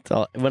care about. That's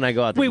all. When I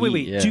go out to Wait.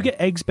 eat, yeah. Do you get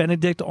eggs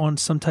Benedict on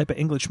some type of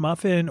English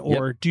muffin,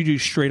 or do you do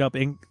straight up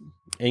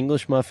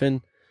English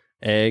muffin,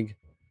 egg?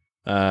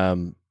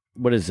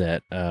 What is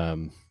that?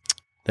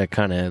 That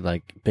kind of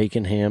like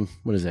bacon ham.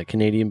 What is that?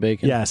 Canadian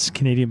bacon? Yes,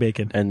 Canadian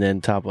bacon. And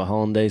then top of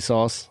hollandaise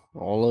sauce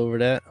all over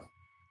that.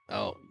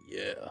 Oh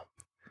yeah.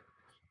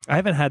 I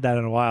haven't had that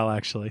in a while,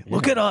 actually. Yeah,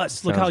 Look at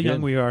us. Look sounds how young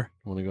good. we are.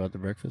 Want to go out to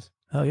breakfast?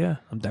 Oh yeah,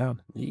 I'm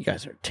down. You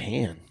guys are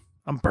tan.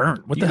 I'm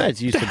burnt. What You the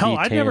guys used the to hell? be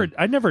I tan.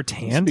 never Used to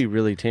tanned. be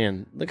really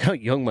tan. Look how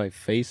young my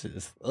face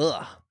is.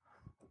 Ugh.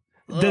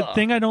 The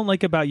thing I don't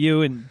like about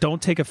you, and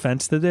don't take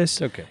offense to this,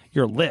 It's okay.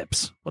 your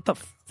lips. What the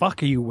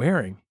fuck are you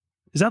wearing?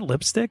 Is that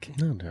lipstick?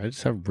 No, I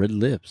just have red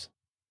lips.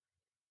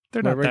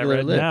 They're my not that regular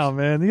red lips. now,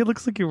 man. It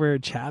looks like you're wearing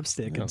chapstick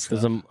No, and 'cause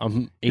stuff.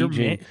 I'm You're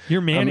aging.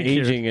 you're I'm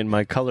manicured. aging and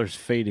my color's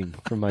fading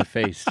from my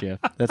face, Jeff.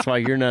 That's why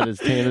you're not as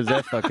tan as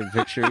that fucking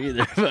picture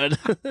either. But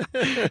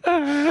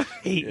I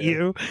hate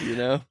you. You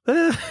know,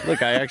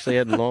 look, I actually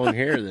had long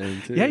hair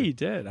then too. Yeah, you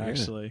did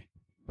actually.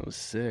 I was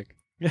sick,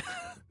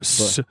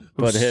 So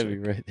but sick. heavy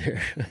right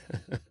there.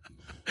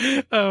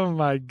 Oh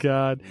my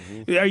god!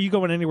 Are you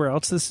going anywhere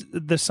else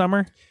this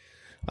summer?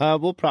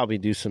 We'll probably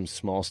do some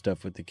small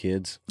stuff with the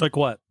kids. Like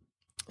what?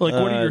 Like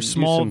what are your Do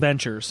small some-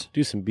 ventures?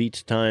 Do some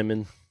beach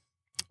timing.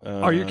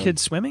 Are your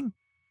kids swimming?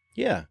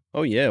 Yeah.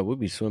 Oh yeah, we'll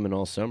be swimming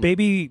all summer.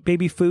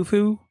 Baby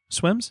Foo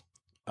swims,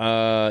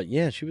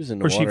 Yeah, she was in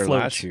the or she water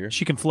floats. last year.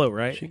 She can float,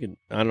 right? She could.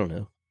 I don't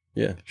know.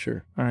 Yeah,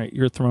 sure. All right,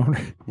 you're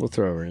thrown. We'll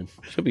throw her in.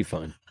 She'll be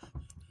fun.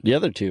 The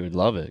other two would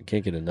love it.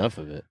 Can't get enough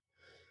of it.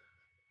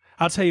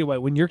 I'll tell you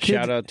what. When your kids,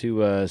 Shout out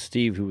to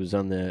Steve, who was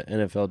on the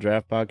NFL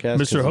Draft podcast.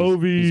 'cause Mr.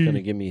 Hovey. He's going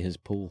to give me his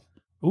pool.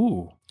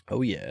 ooh,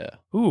 Oh yeah,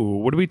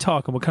 what are we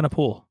talking? What kind of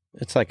pool?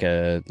 it's like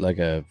a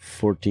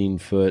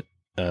 14-foot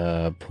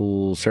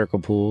pool, circle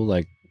pool,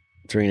 like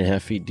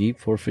 3.5 feet deep,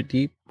 4 foot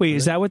deep. Wait,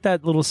 is that what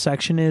that little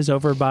section is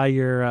over by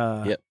your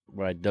Yep,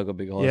 where I dug a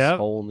big Yep.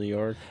 hole in the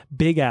yard.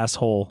 big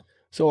asshole?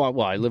 So I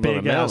live on a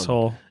Big mountain.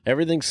 asshole.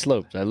 Everything's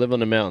sloped. I live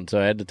on a mountain, so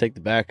I had to take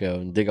the backhoe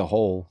and dig a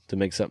hole to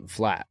make something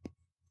flat.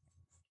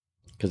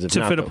 Because it's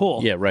To not fit a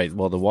pool. Yeah, right.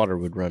 Well, the water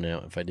would run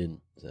out if I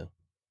didn't, so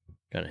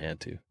kind of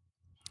had to.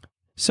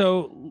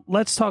 So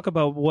let's talk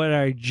about what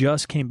I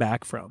just came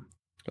back from,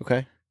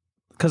 Okay.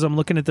 because I'm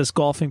looking at this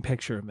golfing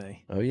picture of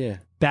me. Oh yeah.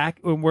 Back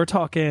when we're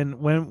talking,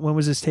 when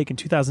was this taken?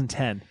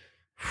 2010.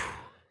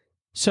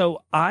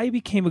 So I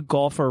became a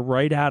golfer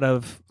right out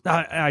of.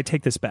 I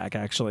take this back.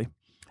 Actually,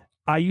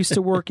 I used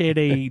to work at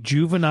a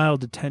juvenile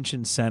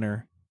detention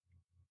center,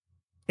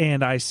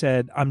 and I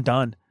said, "I'm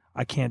done.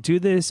 I can't do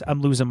this.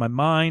 I'm losing my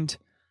mind."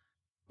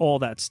 All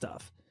that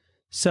stuff.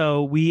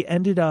 So we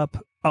ended up.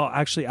 Oh,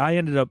 actually, I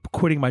ended up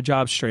quitting my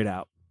job straight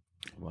out,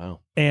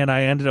 Wow. and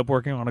I ended up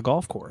working on a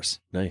golf course,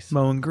 Nice.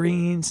 mowing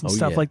greens and Oh,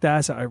 stuff yeah. like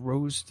that. So I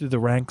rose through the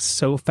ranks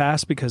so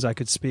fast because I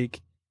could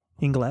speak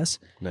English.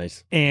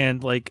 Nice.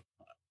 And like,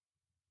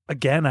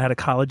 again, I had a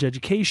college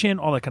education,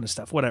 all that kind of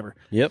stuff, whatever.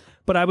 Yep.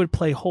 But I would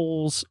play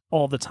holes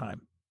all the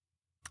time.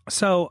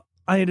 So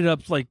I ended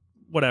up like,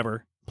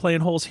 whatever,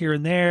 playing holes here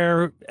and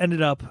there,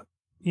 ended up,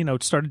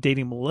 started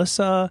dating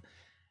Melissa.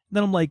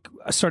 Then I'm like,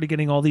 I started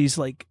getting all these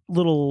like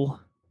little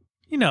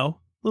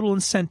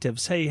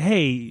incentives.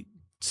 Hey,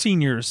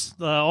 seniors,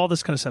 all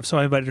this kind of stuff. So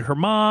I invited her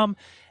mom.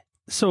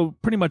 So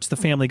pretty much the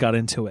family got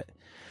into it.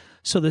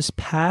 So this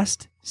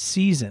past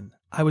season,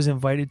 I was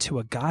invited to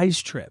a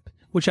guy's trip,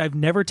 which I've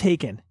never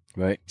taken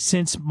Right.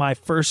 since my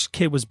first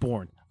kid was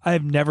born. I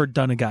have never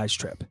done a guy's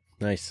trip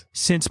Nice.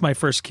 since my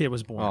first kid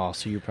was born. Oh,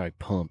 so you're probably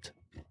pumped.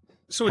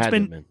 So it's Had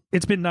to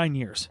have been 9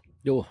 years.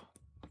 Oh,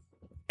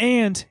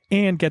 And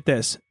get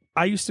this,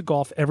 I used to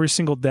golf every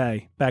single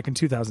day back in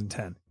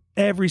 2010.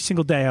 Every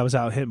single day I was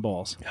out hitting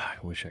balls. I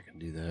wish I could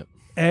do that.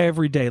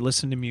 Every day,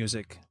 listening to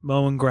music,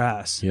 mowing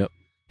grass, Yep.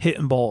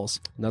 hitting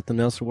balls. Nothing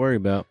else to worry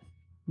about.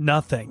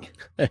 Nothing.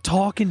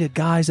 Talking to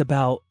guys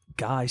about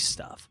guy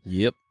stuff.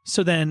 Yep.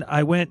 So then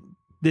I went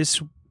this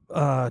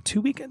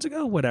 2 weekends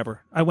ago,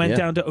 whatever. I went Yeah.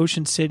 down to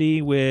Ocean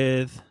City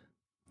with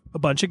a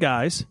bunch of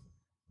guys,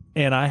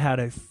 and I had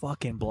a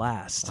fucking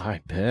blast.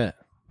 I bet.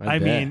 I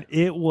bet. mean,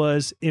 it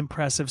was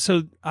impressive.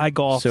 So I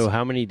golfed So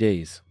how many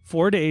days?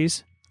 4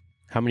 days,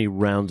 How many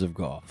rounds of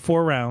golf?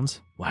 4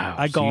 rounds. Wow.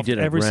 I so golfed you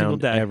did a every single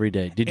round day. Every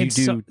day. Did you And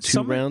do so- 2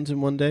 some- rounds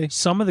in one day?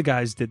 Some of the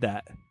guys did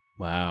that.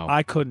 Wow.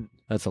 I couldn't.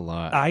 That's a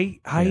lot. I'm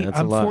that's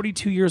a lot.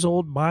 42 years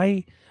old.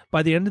 By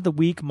the end of the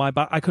week,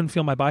 I couldn't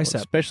feel my bicep.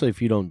 Especially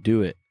if you don't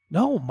do it.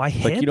 No, my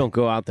hip. Like you don't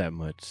go out that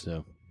much,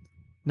 so.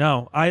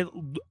 No,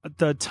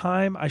 the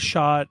time I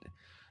shot,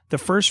 the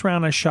first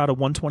round I shot a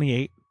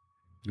 128.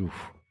 Oof.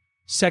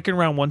 Second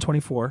round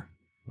 124.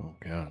 Oh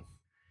God.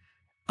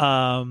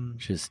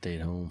 Should have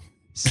stayed home.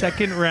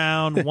 Second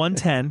round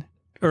 110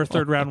 or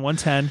third round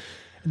 110.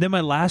 And then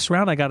my last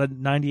round I got a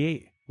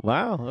 98.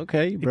 Wow.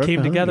 Okay. You It broke came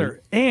 100.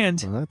 together.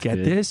 And Well, that's get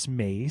good. this,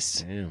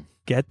 Mace. Damn.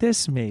 Get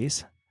this,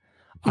 Mace.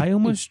 I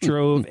almost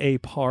drove a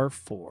par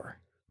 4.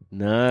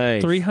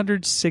 Nice.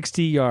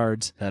 360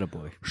 yards.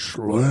 Attaboy.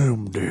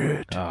 Slammed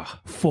it. Ah.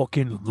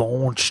 Fucking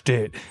launched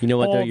it. You know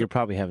what All though? the- You're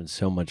probably having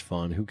so much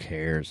fun. Who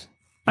cares?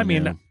 I You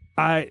mean, know?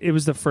 it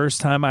was the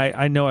first time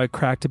I know I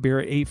cracked a beer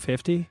at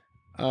 8:50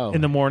 oh,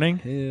 in the morning.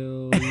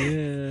 hell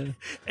yeah.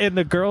 And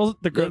the girl,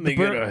 Let me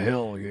get a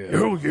hell yeah.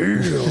 hell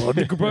yeah.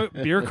 The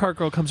beer cart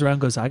girl comes around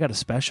and goes, I got a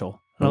special.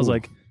 And I was Ooh.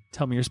 like,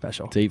 tell me your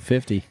special. It's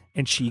 850.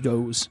 And she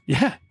goes,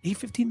 yeah,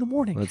 8:50 in the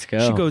morning. Let's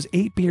go. She goes,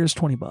 8 beers,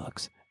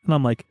 $20. And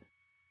I'm like,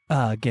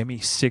 give me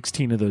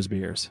 16 of those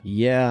beers.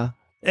 Yeah.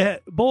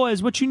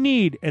 Boys, what you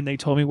need? And they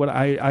told me what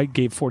I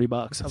gave $40.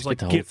 I was Let's like,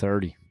 get the whole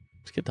 30.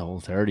 Let's get the whole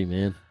 30,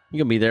 man.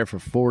 You're going to be there for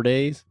 4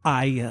 days?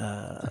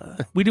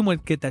 we didn't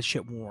want to get that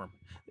shit warm.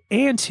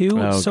 And too,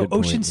 Oh, so good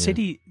point, Ocean yeah.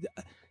 City,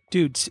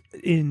 dude,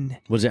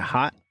 Was it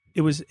hot?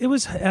 it was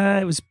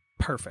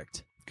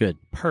perfect. Good.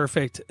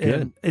 Perfect.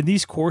 Good. And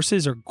these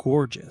courses are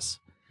gorgeous.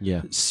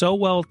 Yeah. So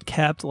well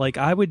kept. Like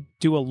I would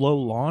do a low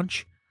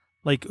launch.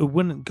 Like it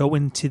wouldn't go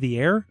into the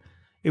air.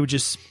 It would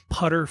just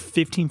putter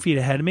 15 feet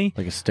ahead of me.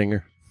 Like a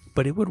stinger.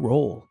 But it would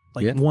roll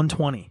like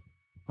 120.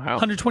 Wow.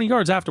 120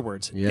 yards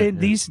afterwards. Yeah, And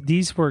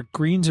these were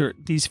greens, or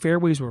these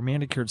fairways were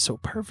manicured so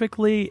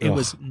perfectly. It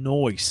was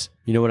nice.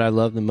 You know what I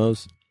love the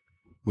most?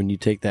 When you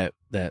take that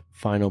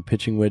final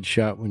pitching wedge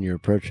shot when you're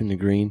approaching the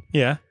green.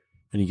 Yeah.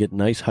 And you get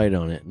nice height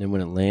on it. And then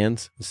when it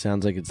lands, it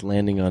sounds like it's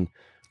landing on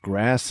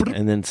grass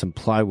and then some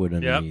plywood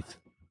underneath.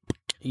 Yep.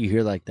 You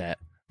hear like that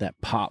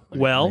pop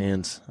when it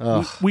lands.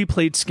 We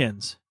played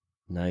skins.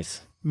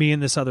 Nice. Me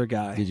and this other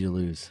guy. Did you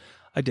lose?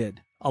 I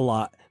did. A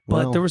lot.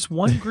 But there was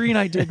one green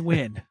I did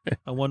win.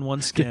 I won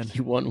one skin.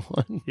 You won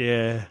one?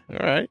 Yeah. All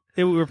right.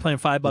 We were playing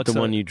 $5. The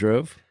one you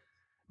drove?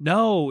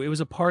 No, it was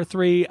a par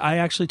 3. I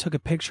actually took a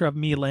picture of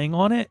me laying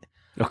on it.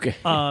 Okay.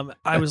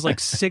 I was like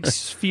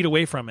 6 feet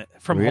away from it,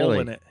 from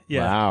holding it.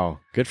 Yeah. Wow.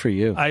 Good for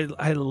you.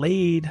 I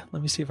laid.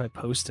 Let me see if I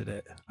posted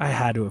it. I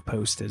had to have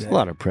posted it. It's a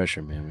lot of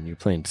pressure, man, when you're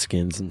playing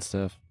skins and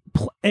stuff.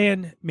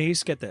 And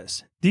Mase, get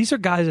this. These are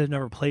guys I've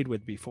never played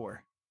with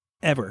before,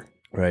 ever.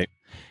 Right.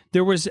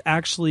 There was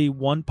actually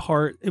one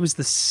part. It was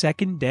the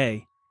second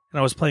day, and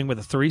I was playing with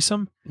a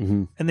threesome,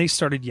 and they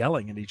started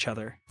yelling at each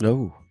other.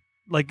 Oh.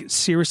 Like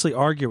seriously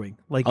arguing.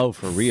 Like, oh,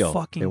 for real?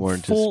 Fucking they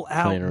weren't full just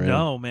out. playing around.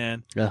 No,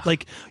 man. Ugh.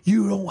 Like,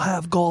 you don't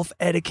have golf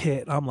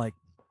etiquette. I'm like,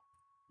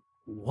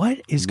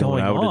 what is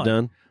going what I would have on?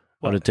 done?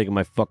 I would have taken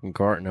my fucking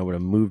cart and I would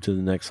have moved to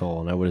the next hole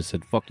and I would have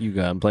said, "Fuck you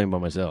guys, I'm playing by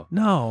myself."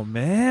 No,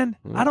 man.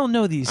 I don't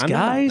know these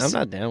guys. I'm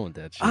not down with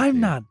that shit. I'm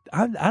dude. not.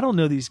 I don't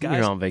know these guys.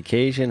 You're on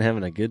vacation,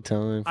 having a good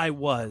time. I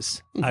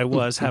was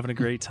having a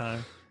great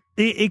time.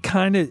 It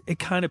kind of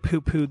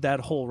poo-pooed that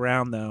whole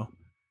round though.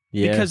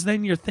 Yeah. Because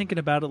then you're thinking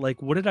about it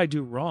like, what did I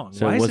do wrong?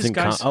 So Why it is wasn't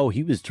this guy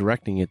he was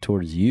directing it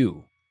towards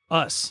you.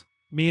 us,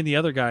 me and the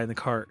other guy in the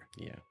cart.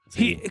 Yeah.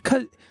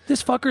 Cause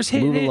this fucker's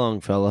hitting Move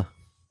along, fella.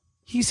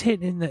 He's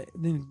hitting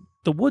in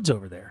the woods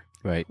over there.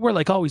 Right. We're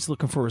like always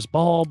looking for his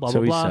ball, blah, So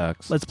blah, he blah.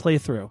 sucks. Let's play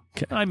through.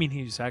 Okay. I mean,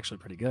 he's actually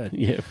pretty good.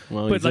 Yeah.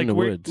 Well, But he's like in the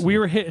woods. we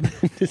were hitting.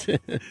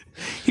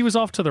 He was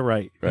off to the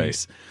right. Right.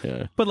 Nice.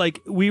 Yeah. But like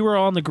we were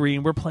on the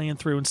green, we're playing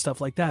through and stuff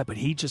like that. But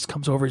he just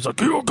comes over. He's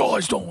like, "You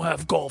guys don't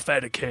have golf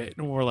etiquette,"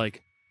 and we're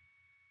like,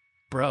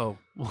 "Bro,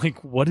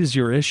 like, what is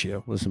your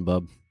issue? Listen,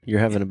 bub, you're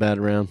having a bad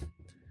round.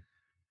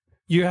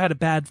 You had a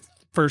bad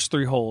first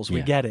 3 holes. We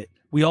Yeah. get it.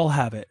 We all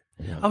have it."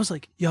 Yeah. I was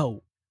like,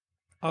 "Yo."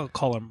 I'll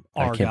call him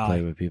our I can't guy.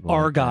 play with people.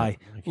 Our like guy. that.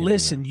 I can't do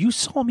Listen, you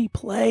saw me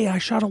play. I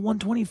shot a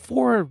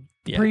 124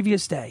 the Yeah.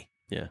 previous day.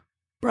 Yeah.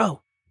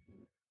 Bro,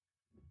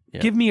 Yeah.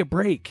 give me a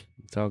break.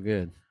 that. It's all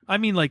good. I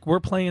mean, like, we're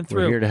playing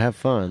through. We're here to have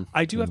fun.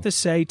 I do have to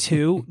say,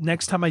 too,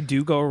 next time I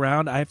do go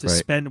around, I have to Right.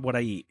 spend what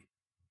I eat.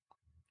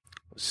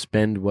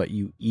 Spend what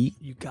you eat.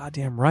 You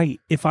goddamn right.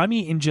 If I'm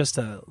eating just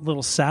a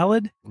little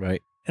salad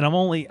Right. and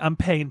I'm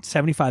paying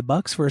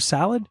 $75 for a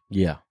salad,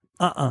 Yeah.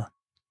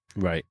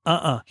 Right.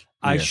 I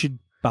Yeah. should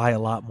buy a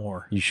lot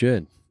more. You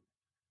should.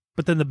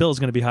 But then the bill's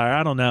going to be higher.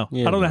 I don't know.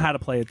 Yeah, I don't know yeah. how to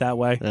play it that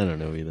way. I don't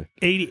know either.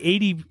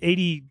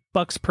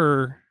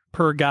 $80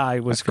 per guy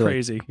was I feel like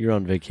crazy. you're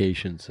on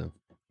vacation, so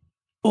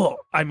Well,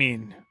 I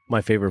mean,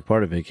 my favorite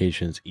part of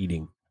vacation is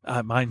eating.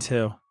 mine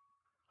too.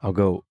 I'll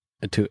go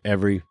to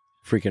every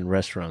freaking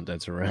restaurant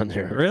that's around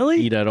there.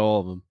 Really? Eat at all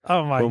of them.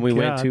 Oh my god! When we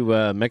went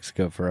to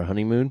Mexico for a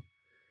honeymoon,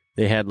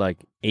 they had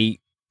like 8.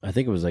 I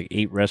think it was like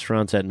 8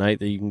 restaurants at night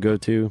that you can go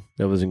to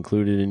that was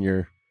included in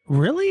your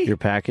really?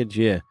 package.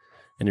 Yeah,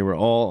 and they were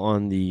all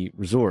on the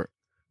resort.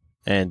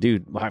 And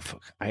dude, I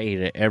ate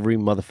at every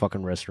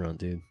motherfucking restaurant,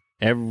 dude.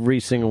 Every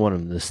single one of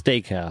them. The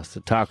steakhouse, the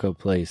taco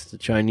place, the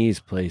Chinese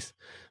place,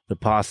 the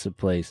pasta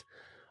place,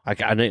 I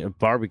a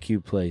barbecue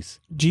place.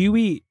 Do you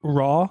eat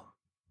raw?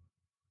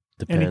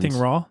 Depends. Anything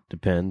raw?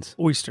 Depends.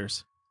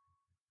 Oysters,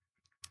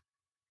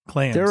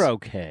 clams. They're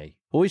okay.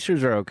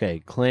 Oysters are okay.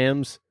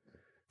 Clams,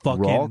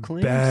 fucking raw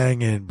clams?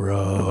 banging, What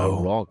about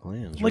bro. raw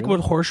clams? Like really?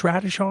 with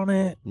horseradish on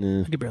it.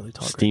 Nah. I can barely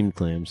talk. Steamed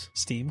clams.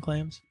 Steam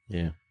clams.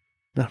 Yeah.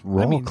 Not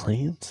raw mean-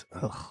 clams?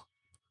 Ugh.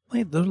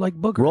 Wait, they're like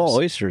boogers. Raw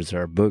oysters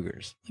are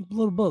boogers. like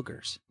little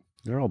boogers.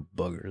 They're all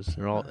boogers.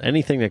 They're all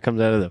anything that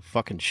comes out of the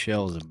fucking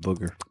shell is a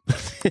booger. I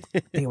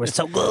think it was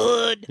so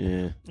good.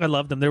 Yeah. I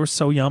loved them. They were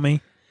so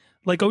yummy.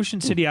 Like Ocean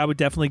City, I would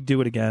definitely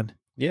do it again.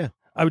 Yeah.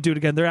 I would do it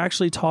again. They're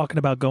actually talking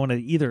about going to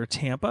either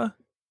Tampa.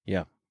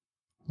 Yeah.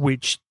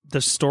 Which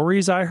the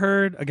stories I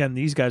heard, again,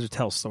 these guys would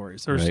tell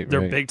stories. They're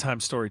Right. big time Well,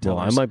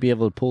 storytellers. I might be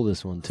able to pull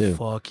this one too.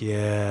 Fuck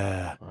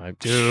yeah.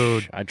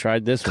 Dude. I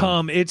tried this one.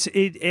 Come.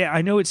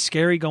 I know it's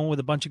scary going with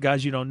a bunch of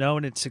guys you don't know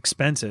and it's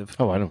expensive.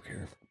 Oh, I don't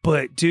care.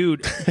 But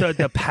dude,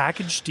 the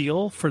package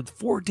deal for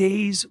 4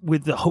 days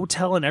with the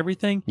hotel and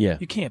everything, Yeah.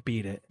 you can't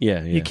beat it.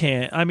 Yeah. You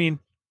can't. I mean,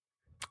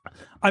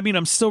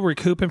 I'm still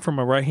recouping from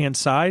my right hand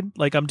side.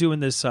 Like I'm doing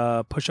this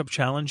push-up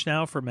challenge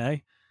now for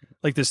May,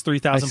 like this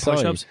 3,000 saw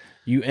push-ups.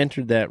 You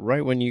entered that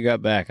right when you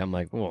got back. I'm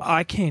like, well,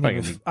 I can't I'm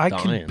even. gonna be I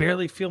dying. can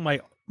barely feel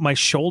my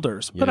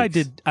shoulders. But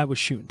Yikes. I was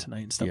shooting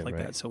tonight and stuff Yeah, like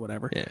right. that. So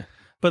whatever. yeah.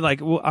 But like,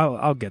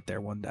 I'll get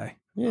there one day.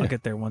 Yeah. I'll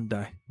get there one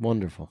day.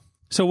 Wonderful.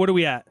 So what are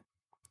we at?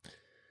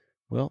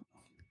 Well,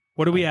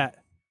 what are we at?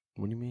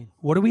 What do you mean?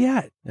 What are we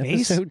at?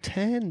 Mase? Episode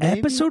 10, baby.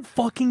 Episode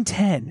fucking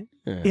 10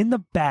 in the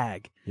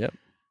bag. Yep.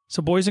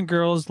 So boys and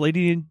girls,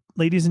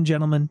 ladies and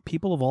gentlemen,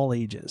 people of all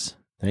ages,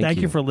 thank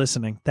you for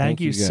listening. Thank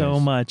you so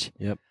much.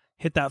 Yep.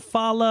 Hit that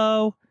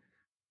follow.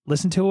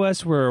 Listen to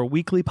us. We're a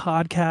weekly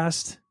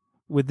podcast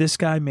with this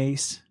guy,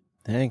 Mase.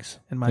 Thanks.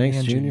 And my Thanks,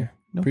 man, Junior.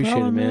 No Appreciate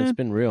problem, it, man. It's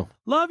been real.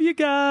 Love you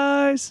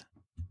guys.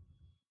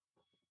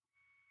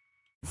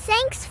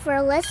 Thanks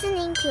for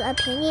listening to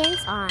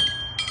Opinions On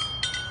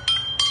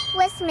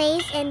with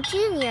Mase and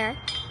Junior.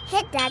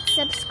 Hit that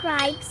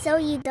subscribe so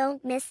you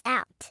don't miss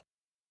out.